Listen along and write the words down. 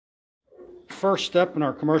first step in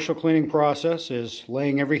our commercial cleaning process is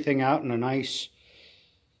laying everything out in a nice,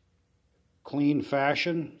 clean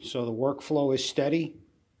fashion so the workflow is steady.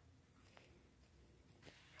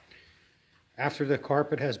 After the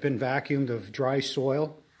carpet has been vacuumed of dry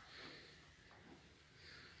soil,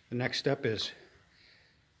 the next step is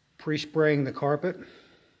pre-spraying the carpet.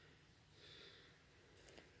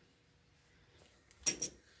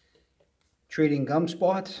 Treating gum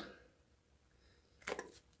spots.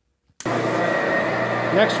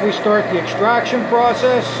 Next, we start the extraction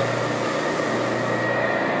process.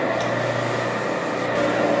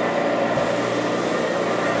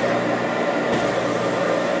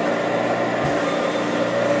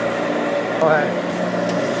 Go ahead.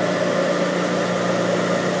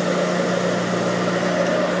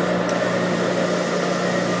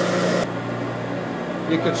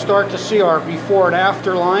 You can start to see our before and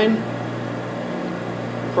after line.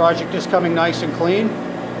 The project is coming nice and clean.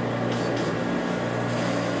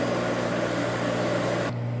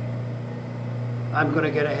 I'm going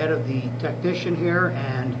to get ahead of the technician here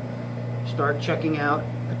and start checking out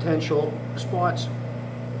potential spots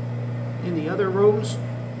in the other rooms.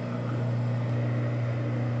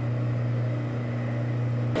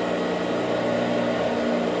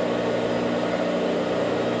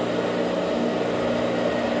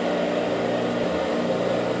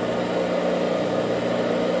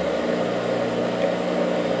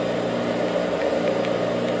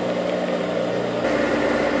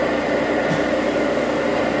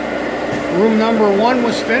 Room number 1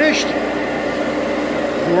 was finished.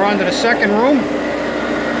 We're on to the second room.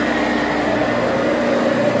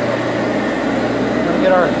 Gonna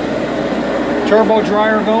get our turbo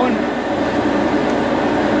dryer going.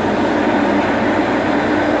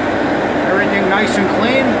 Everything nice and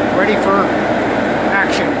clean, ready for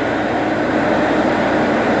action.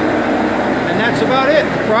 And that's about it.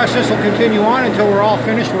 The process will continue on until we're all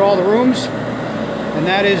finished with all the rooms. And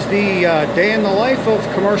that is the day in the life of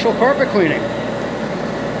commercial carpet cleaning.